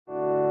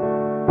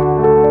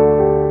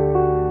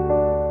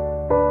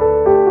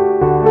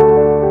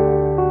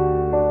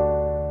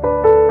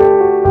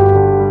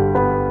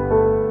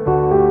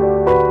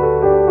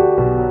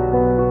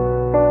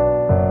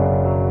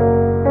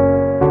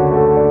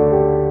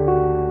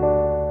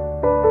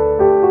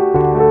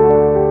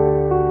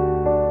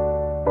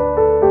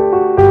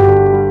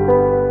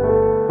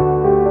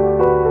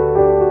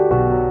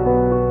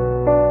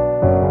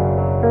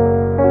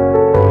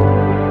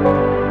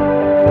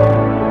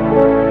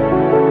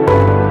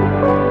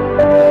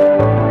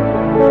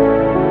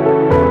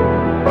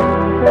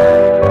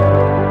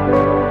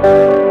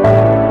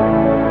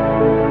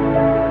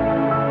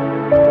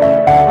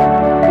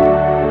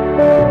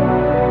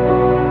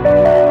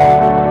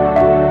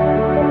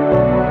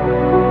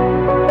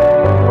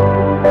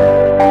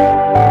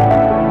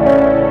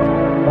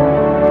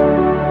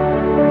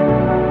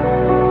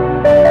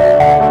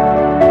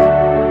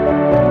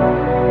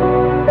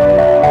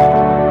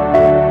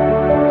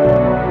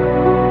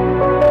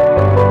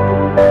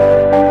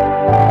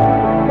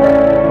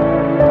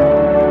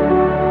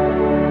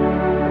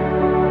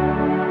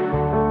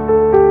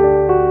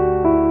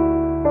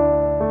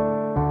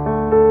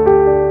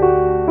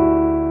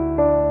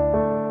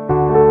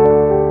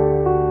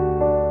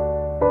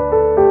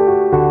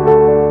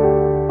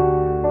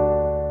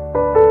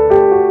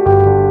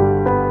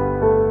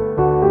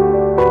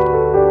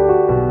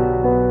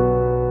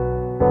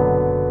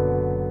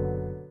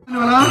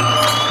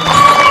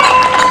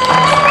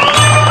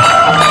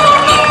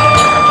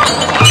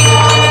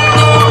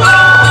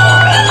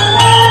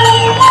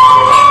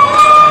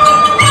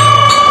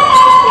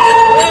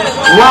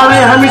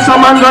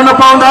सम्मान गर्न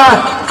पाउँदा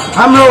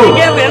हाम्रो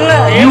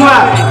युवा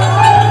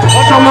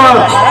समूह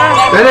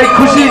धेरै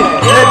खुसी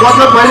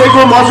गदगद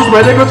भइरहेको महसुस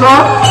भइरहेको छ।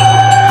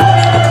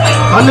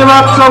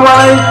 धन्यवाद छ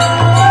उहाँलाई,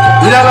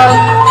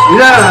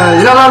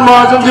 हिरालाल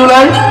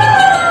महर्जनज्यूलाई।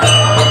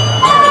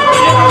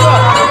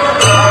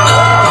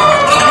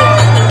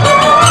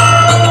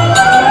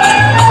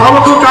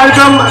 अबको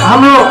कार्यक्रम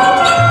हाम्रो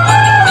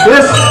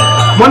यस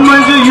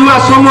मनमाइजु युवा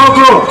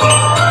समूहको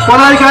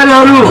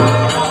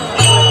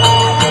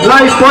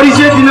पदाधिकारीहरूलाई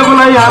परिचय दिनको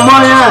लागि म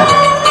यहाँ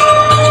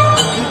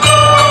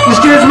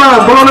स्टेजमा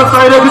बोलाउन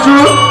चाहिरहेको छु।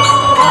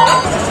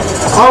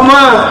 अब म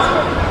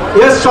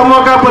यस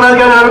समूहका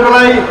पदाधिकारीहरूको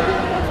लागि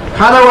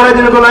खाना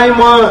बनाइदिनुको लागि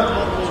म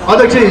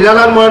अध्यक्ष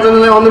हिरालाल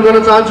महर्जनलाई अनुरोध गर्न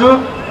चाहन्छु।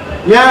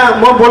 यहाँ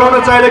म बोलाउन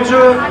चाहिरहेको छु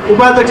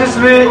उपाध्यक्ष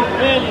श्री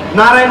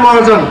नारायण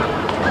महर्जन,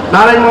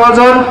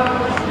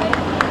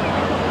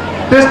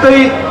 त्यस्तै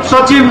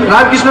सचिव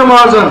रामकृष्ण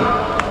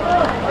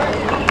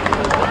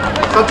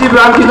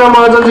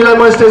महर्जनजीलाई म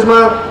स्टेजमा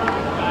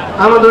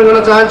आमन्त्रण गर्न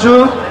चाहन्छु।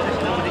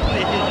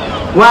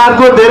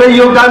 उहाँहरूको धेरै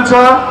योगदान छ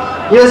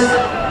यस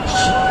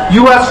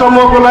युवा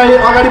समूहको लागि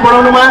अगाडि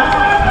बढाउनुमा।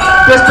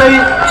 त्यस्तै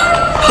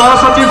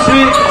सहसचिव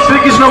श्री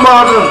कृष्ण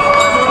महर्जन,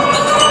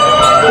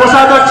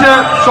 कोषाध्यक्ष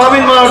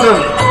सबिन महर्जन,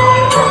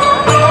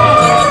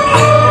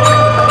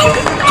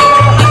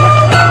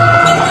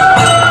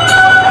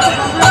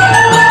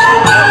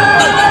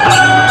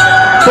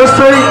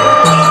 त्यस्तै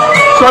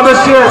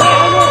सदस्य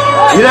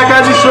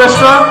हिराकाजी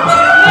श्रेष्ठ,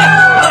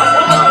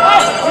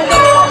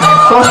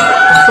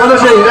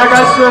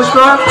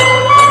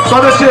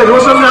 सदस्य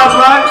रोशन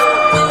राजबाग।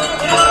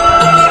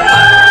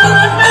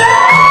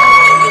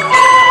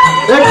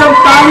 एकदम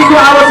तालीको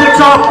आवश्यक छ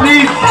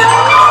प्लिज।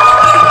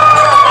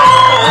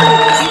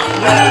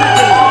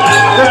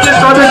 त्यस्तै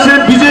सदस्य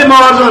विजय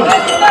महर्जन,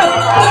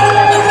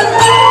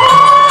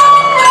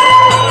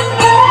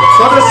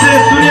 सदस्य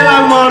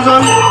सूर्यलाल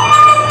महर्जन,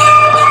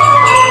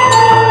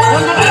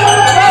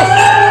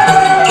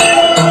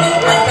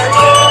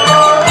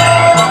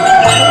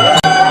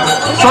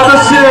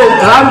 सदस्य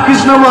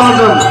रामकृष्ण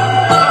महर्जन,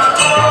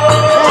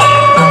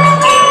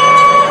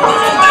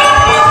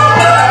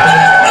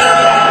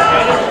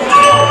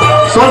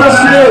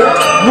 सदस्य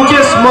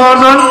मुकेश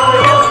महर्जन,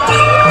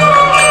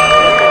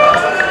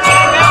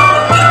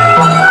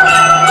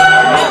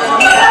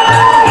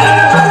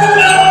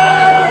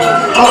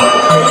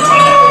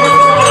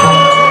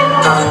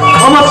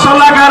 अमत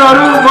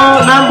सल्लाहकारहरू म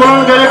नाम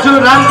बोलाउन गएको छु।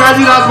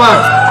 रामकाजी राजबाग,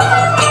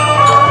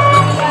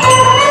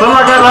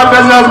 सल्लाहकार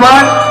रामकाजी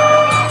राजबाग,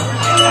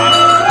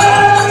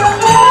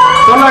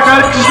 सल्लाहकार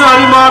कृष्ण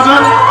हरि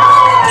महर्जन,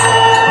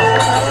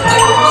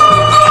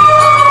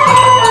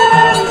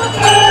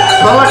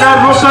 सल्लाहकार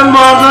रोशन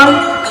महर्जन,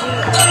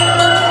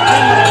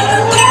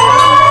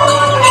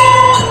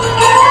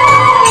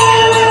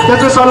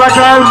 त्यस्तै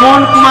सल्लाहकार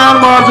मोहन कुमार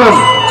महर्जन,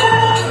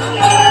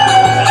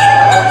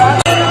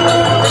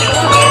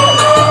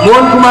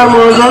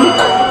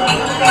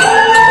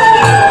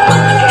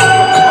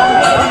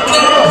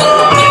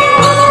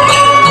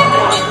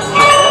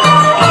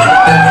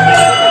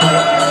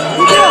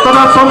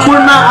 तथा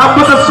सम्पूर्ण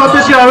आफन्त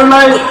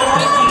सदस्यहरूलाई,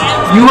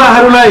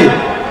 युवाहरूलाई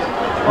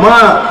म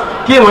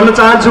के भन्न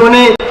चाहन्छु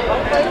भने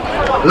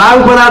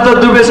लागु पदार्थ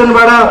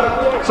दुर्व्यसनबाट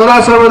सदा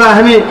सर्वदा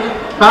हामी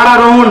टाढा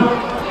रहौँ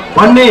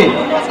भन्ने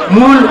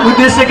मूल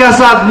उद्देश्यका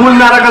साथ, मूल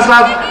नाराका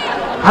साथ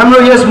हाम्रो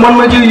यस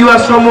मनमाइजु युवा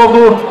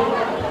समूहको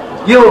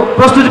यो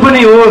प्रस्तुति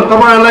पनि हो।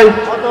 तपाईहरुलाई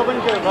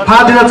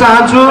थाहा दिन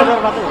चाहन्छु।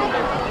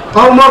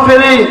 अब म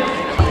फेरि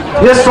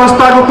यस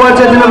संस्थाको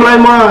परिचय दिनको लागि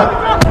म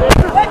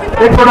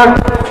एकपटक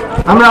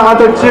हाम्रा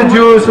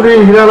अध्यक्षज्यू श्री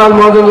हिरालाल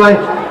महर्जनलाई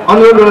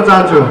अनुरोध गर्न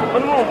चाहन्छु।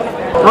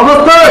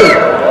 नमस्ते,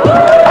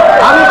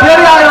 हामी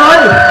फेरि आयौँ है।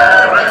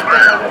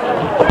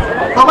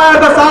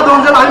 तपाईहरुको साथ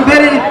हुन्छ हामी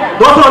फेरि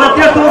दोस्रो र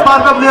तेस्रो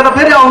कार्यक्रम लिएर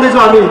फेरि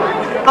आउँदैछौँ हामी।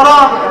 तर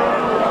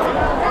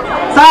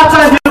साथ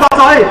चाहिँ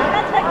दिनुपर्छ है।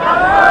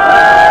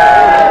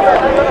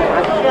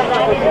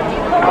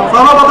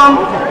 सर्वप्रथम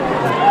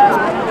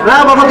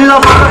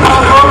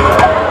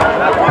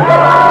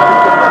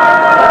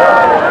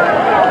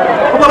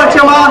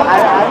उपलक्ष्यमा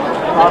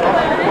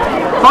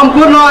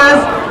सम्पूर्ण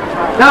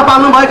यहाँ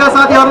पाल्नुभएका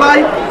साथीहरूलाई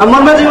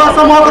मनमाइजु युवा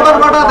समूहको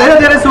तर्फबाट धेरै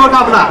धेरै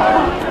शुभकामना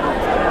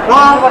र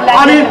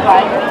अनि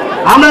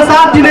हामीलाई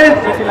साथ दिने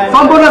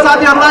सम्पूर्ण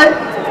साथीहरूलाई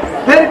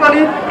फेरि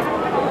पनि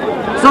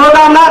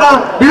शुभकामना र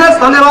विशेष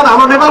धन्यवाद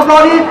हाम्रो नेपाल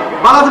प्रहरी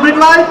बालाजी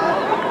ब्रिकलाई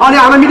अनि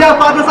हाम्रो मिडिया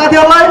पार्टनर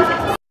साथीहरूलाई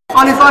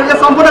अनि यो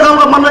सम्पूर्ण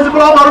गाउँका मनमाइजु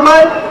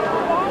क्लबहरूलाई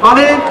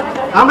अनि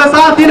हामीलाई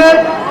साथ दिने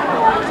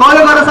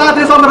सहयोग गरेर साथ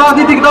दिने सबै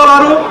राजनीतिक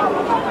दलहरू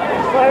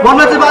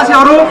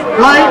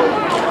मनमाइजुवासीहरूलाई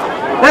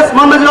यस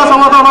मनमाइजु युवा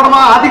समूह तर्फबाट म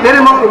हार्दिक धेरै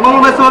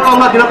मङ्गलमय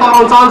शुभकामना दिन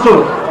चाहन्छु।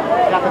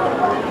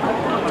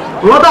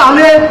 हो त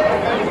हामीले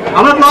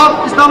हाम्रो क्लब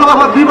स्थापना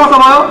लगभग 2 वर्ष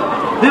भयो।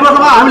 2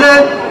 वर्षमा हामीले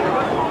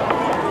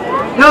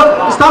यो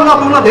स्थापना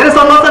पुग्न धेरै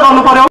सङ्घर्ष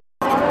गर्नु पर्यो।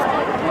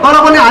 तर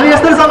पनि हामी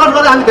यस्तै सङ्घर्ष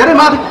गर्दै हामी धेरै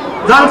माथि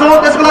जान्छौँ।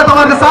 त्यसको लागि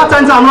तपाईँहरूको साथ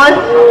चाहिन्छ हामीलाई।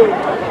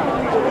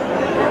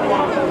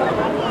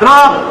 र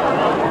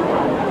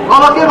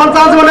अब के भन्न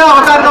चाहन्छु भने अब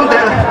कार्यक्रम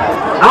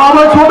अब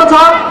छोटो छ।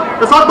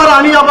 सकभर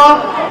हामी अब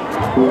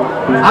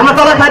हाम्रो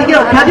तल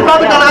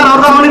ख्यातिप्राप्त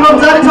कलाकारहरूको अनुभव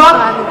जारी छ।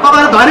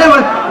 तपाईँहरू धैर्य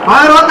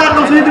भएर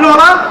कार्यक्रम सुनिदिनु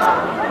होला।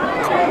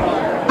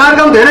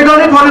 कार्यक्रम धेरै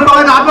गर्ने पर्ने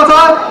तपाईँको हातमा छ।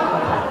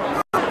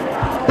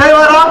 त्यही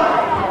भएर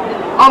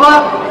अब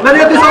मैले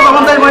यति शब्द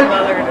भन्दै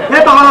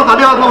तपाईँलाई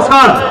धन्यवाद,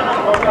 नमस्कार।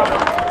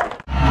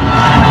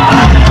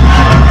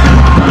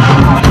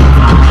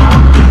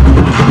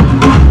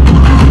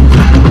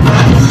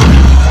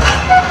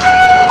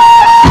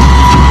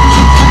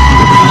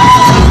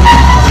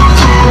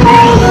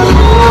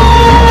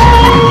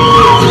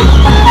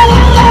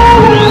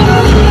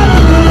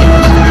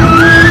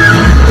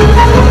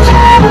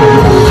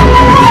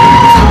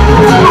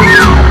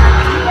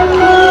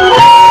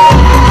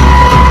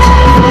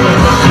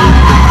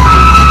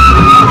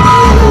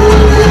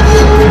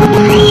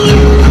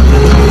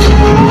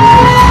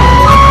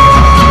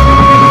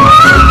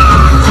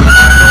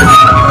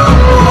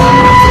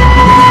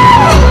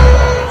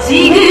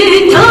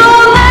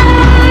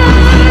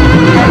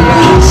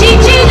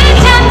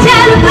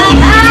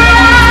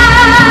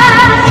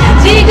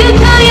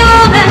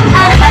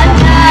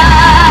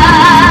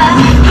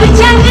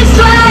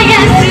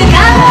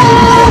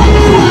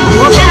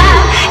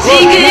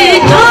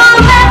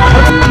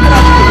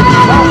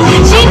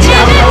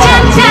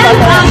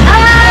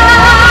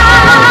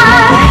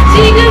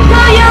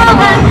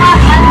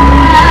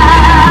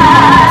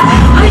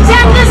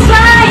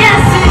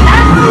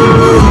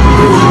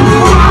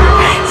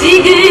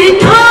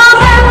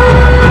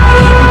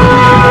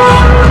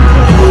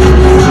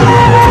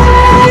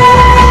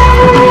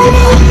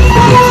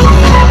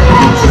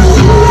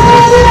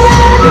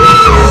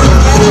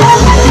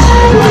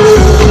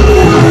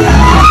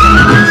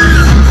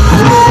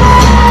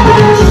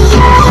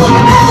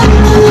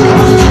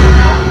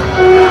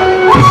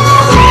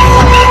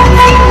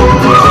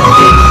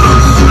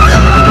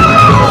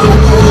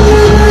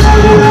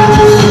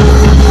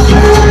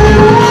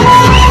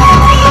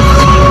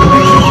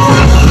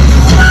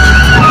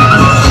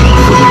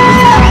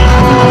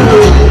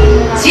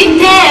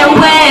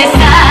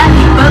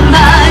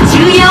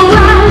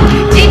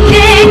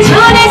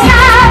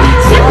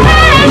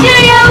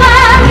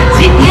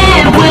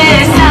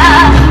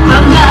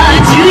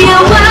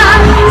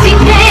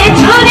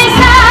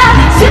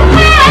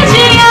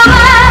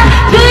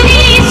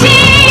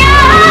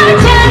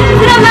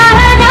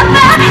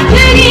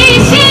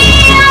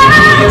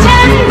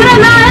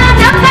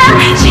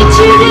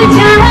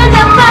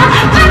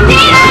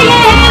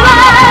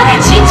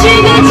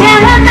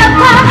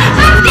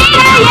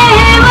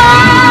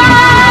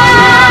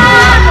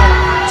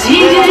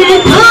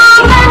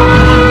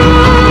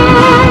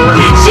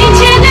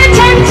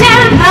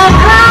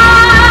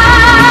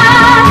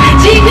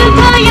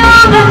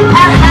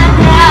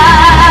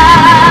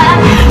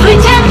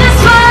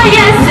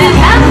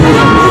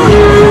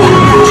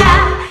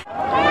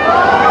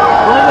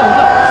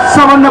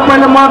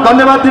 पहिले म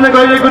धन्यवाद दिन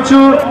गइरहेको छु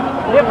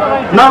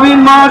नवीन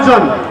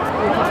महाजन।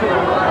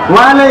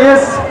 उहाँले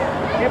यस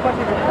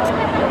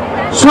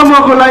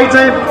समूहको लागि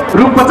चाहिँ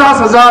रु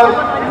 50,000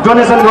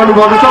 डोनेसन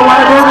गर्नुभएको छ।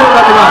 उहाँलाई धेरै धेरै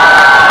धन्यवाद।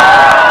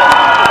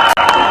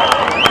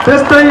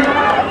 त्यस्तै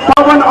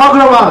पवन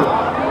अग्रवाल,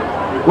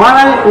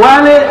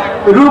 उहाँले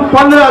रु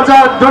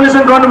 15,000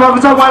 डोनेसन गर्नुभएको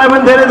छ। उहाँलाई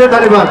पनि धेरै धेरै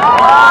धन्यवाद।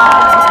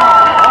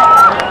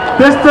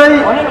 त्यस्तै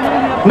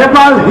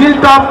नेपाल हिल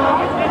टप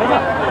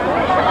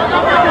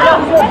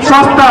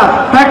संस्था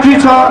फ्याक्ट्री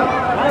छ,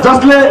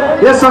 जसले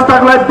यस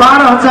संस्थाको लागि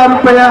 12,000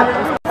 रुपैयाँ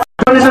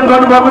डोनेसन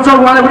गर्नुभएको छ।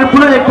 उहाँलाई पनि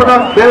पुनः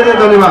एकपटक धेरै धेरै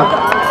धन्यवाद।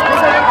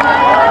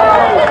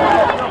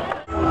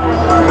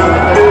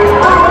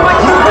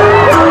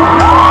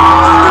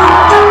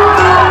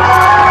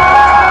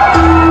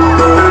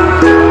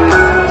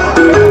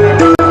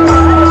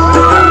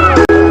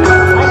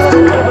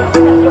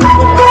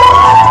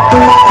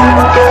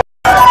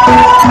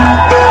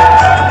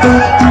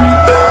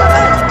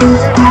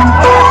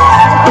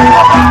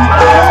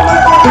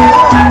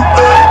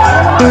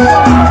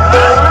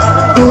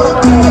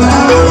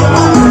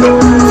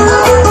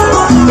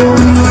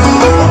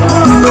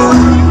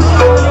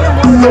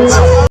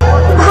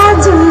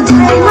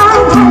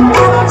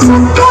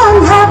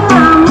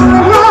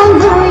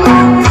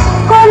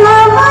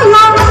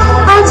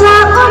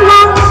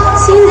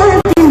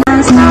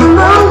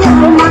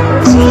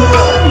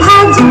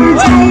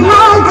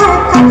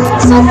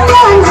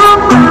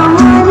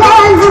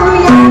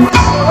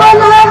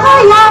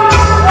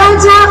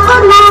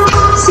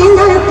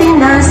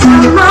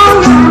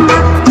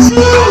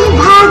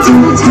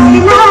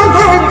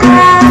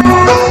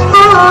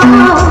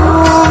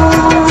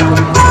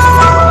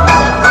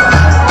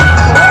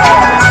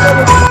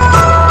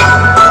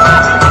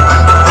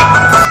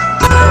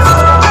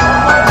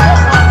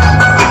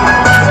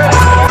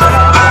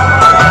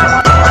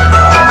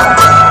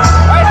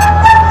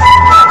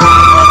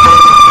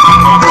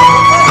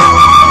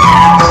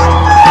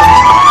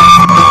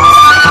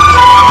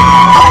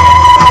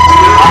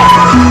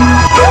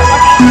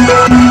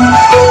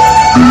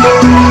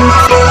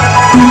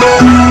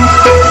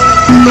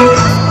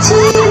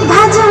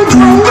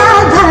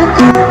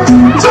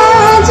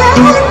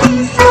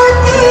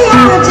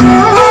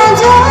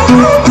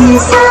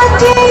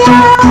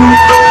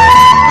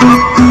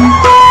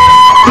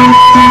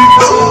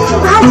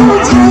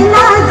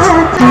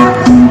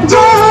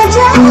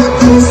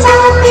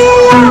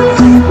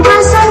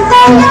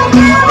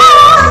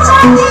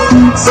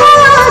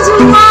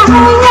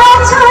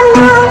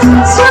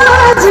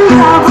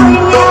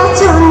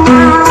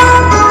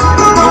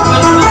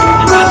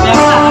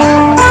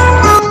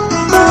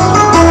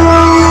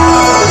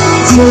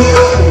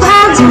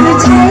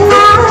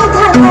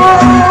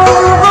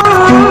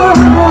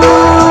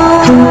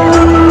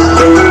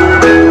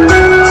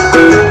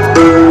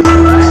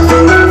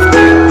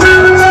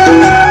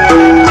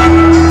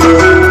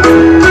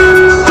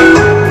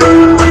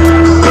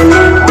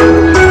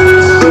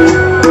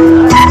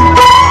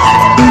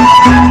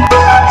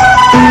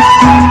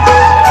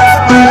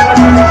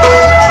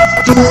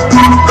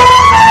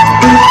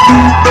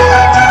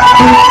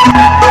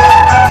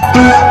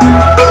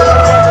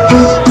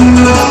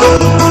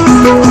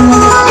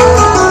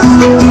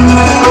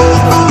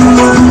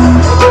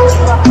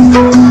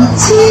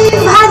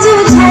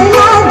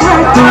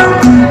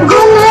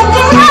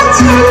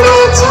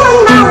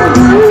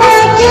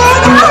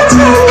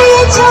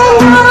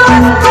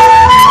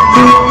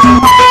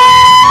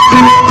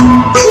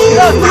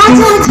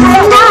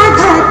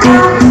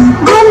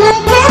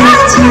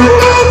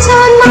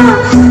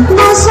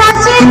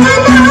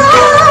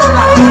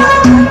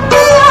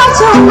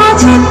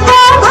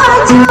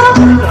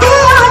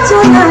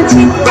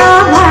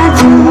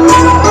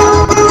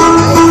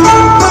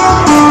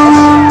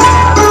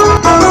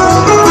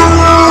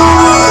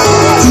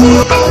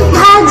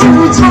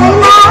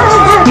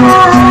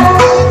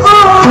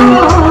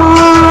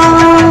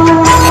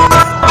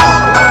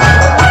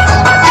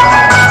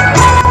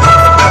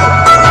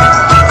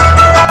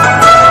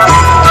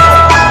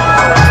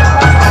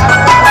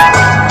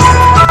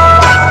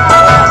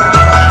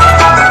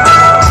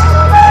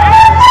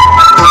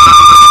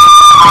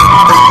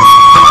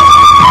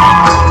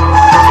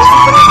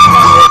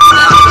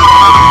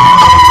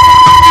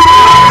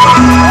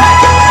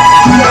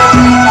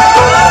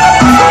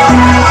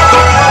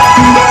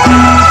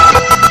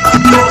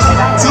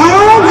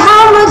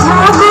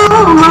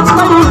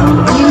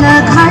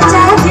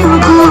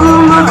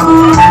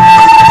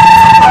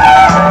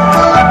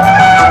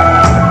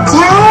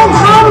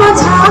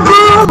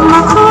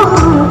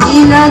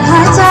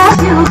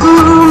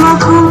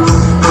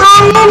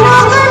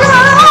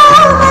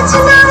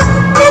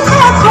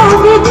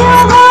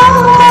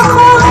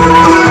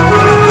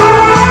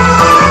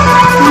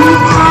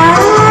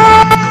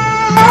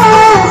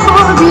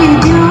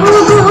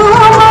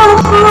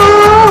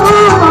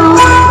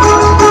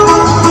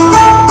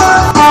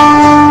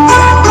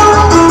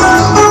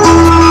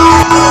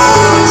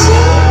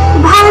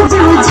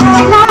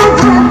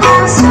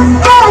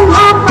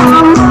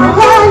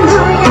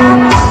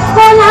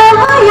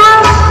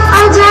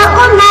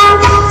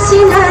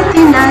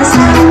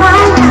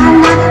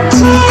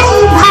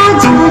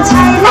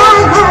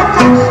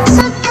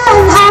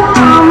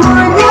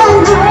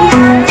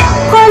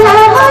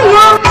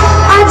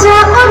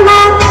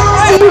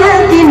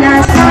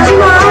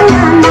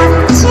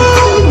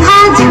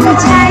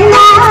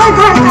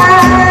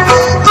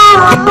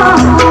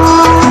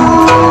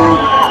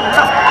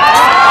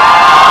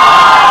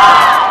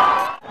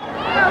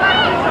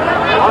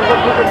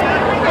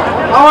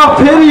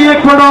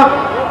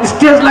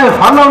 स्टेजलाई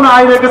हल्लाउन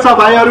आइरहेको छ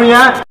भाइहरू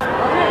यहाँ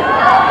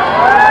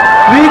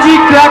क्रेजी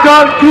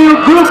क्रैकर क्रू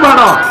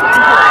ग्रुपबाट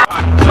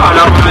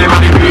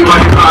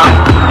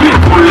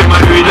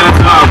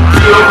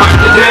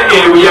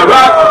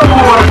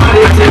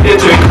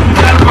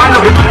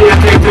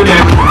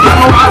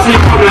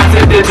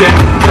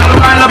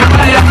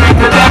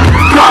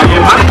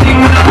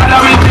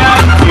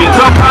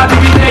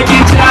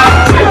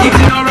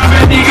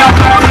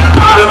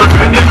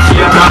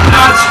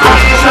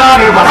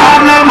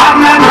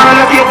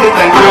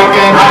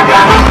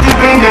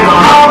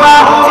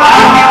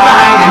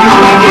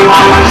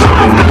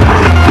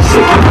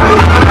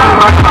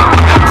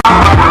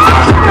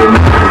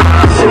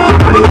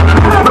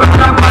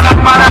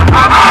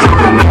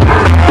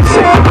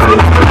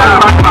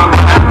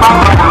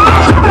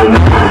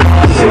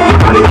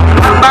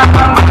Bye.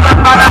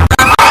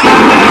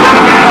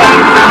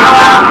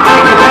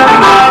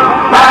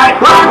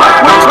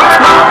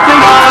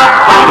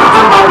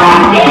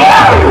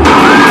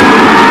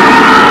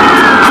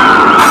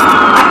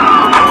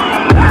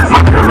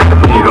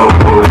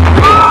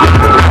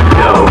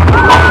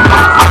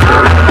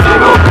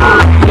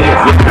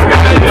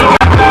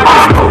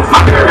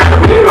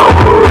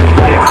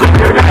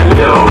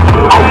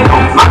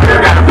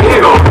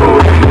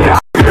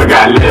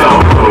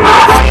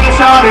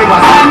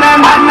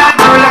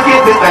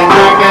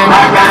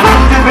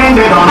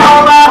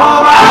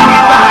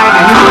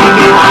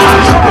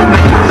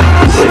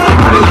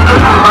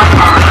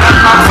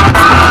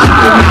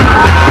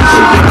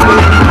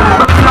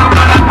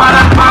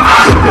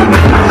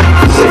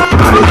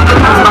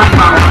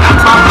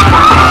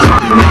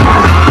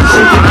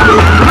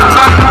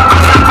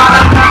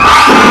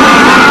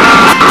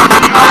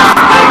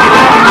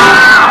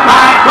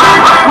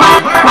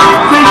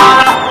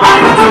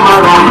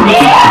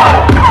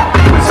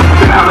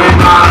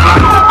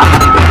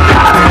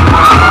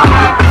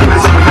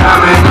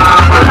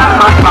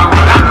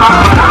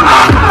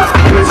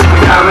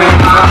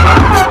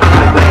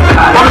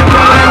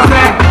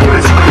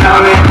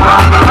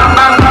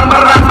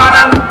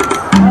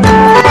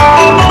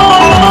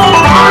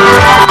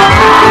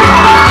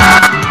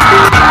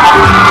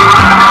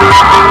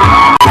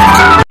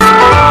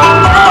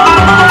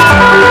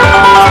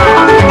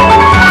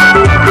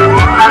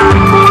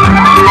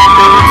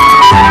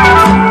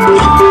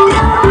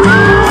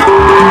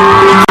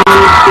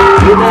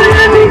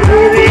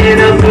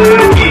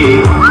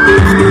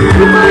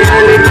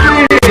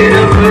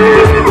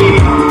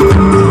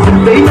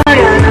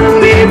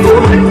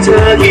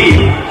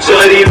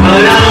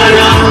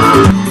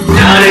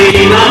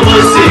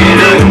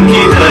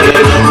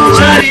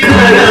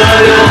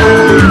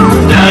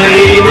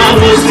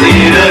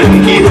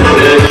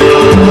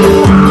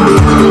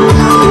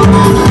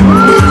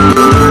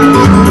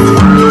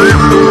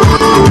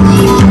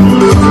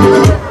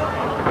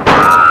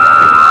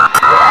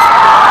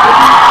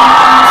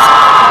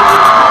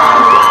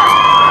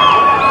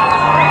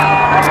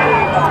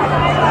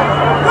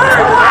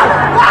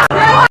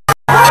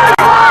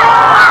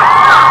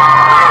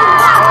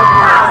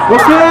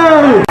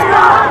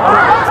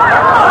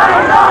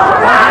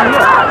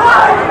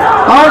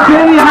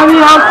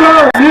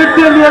 अर्को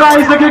नृत्य लिएर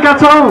आइसकेका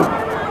छौं।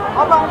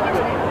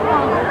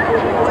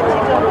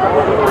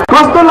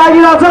 कस्तो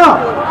लागिरहेछ?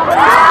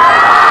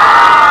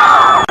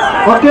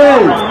 ओके,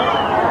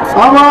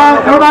 अब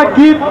एउटा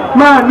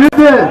गीतमा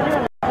नृत्य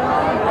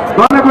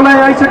गर्नको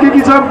लागि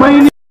आइसकेकी छ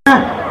बहिनी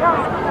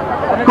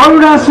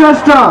करुणा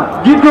श्रेष्ठ।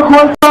 गीतको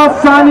खोल छ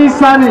सानी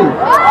सानी।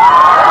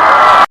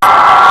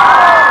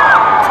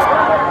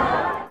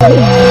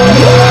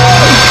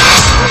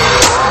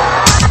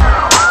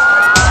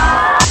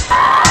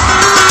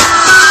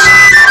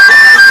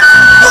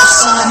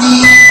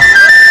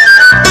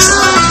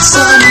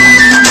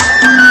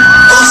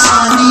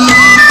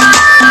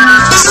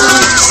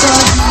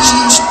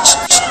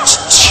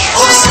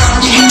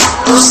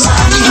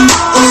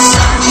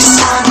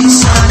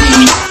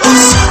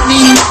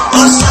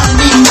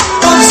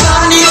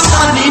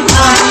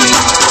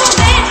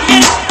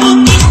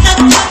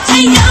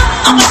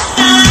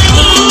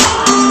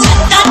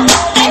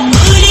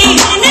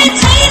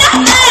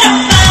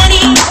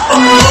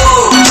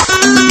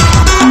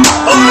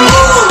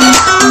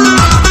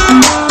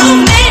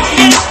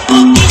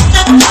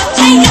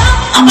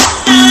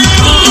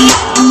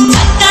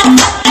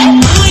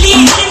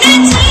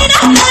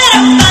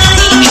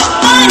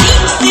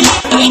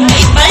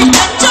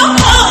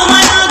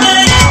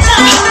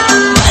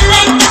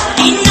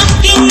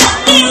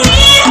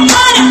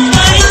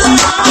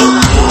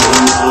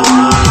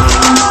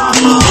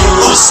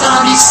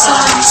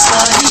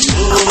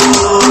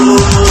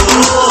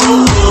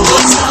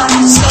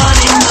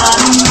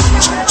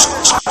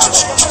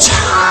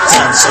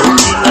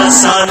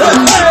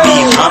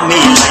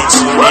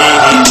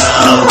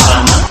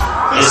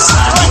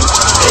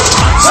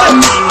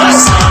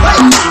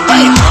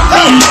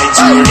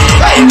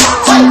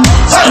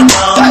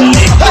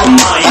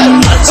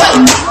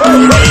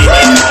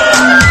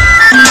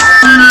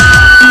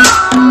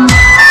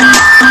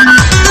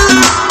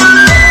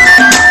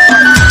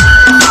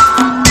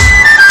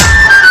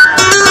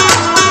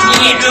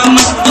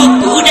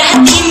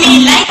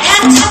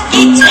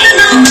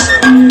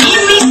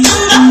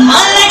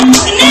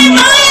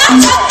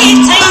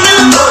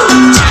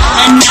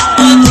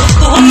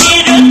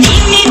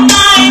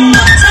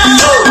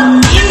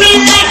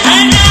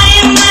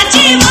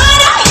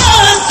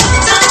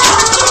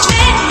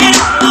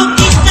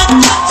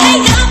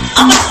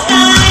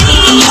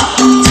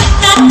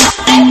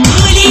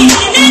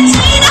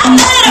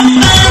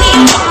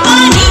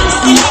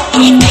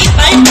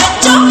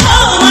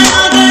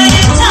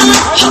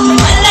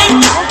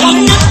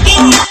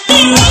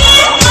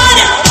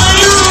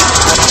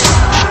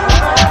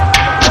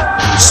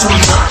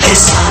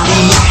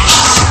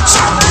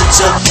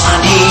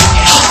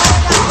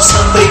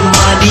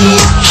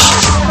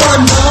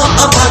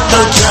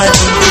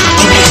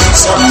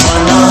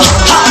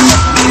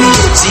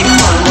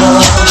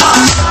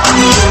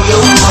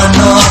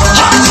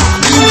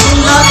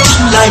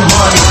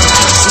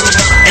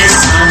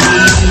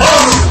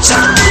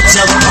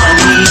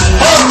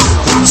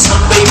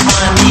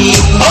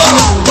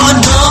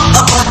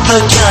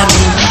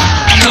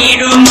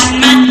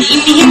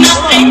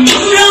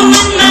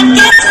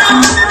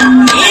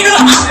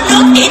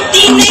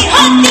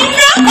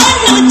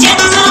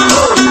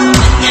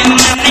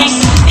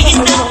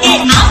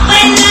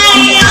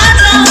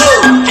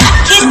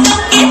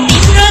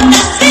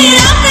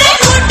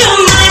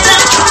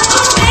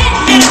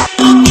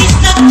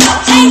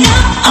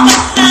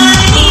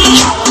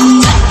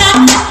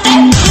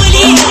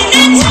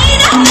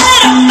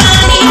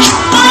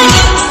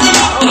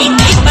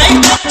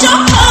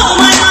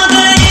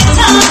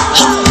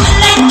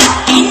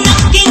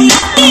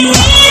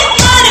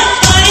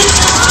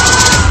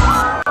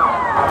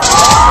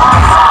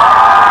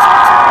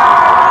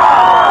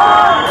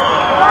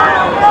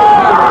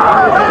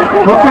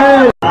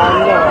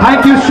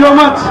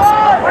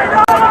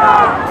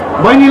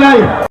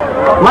 बहिनीलाई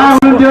उहाँ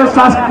हुनुहुन्थ्यो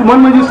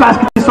मनमाइजू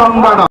सांस्कृतिक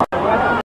सङ्घबाट।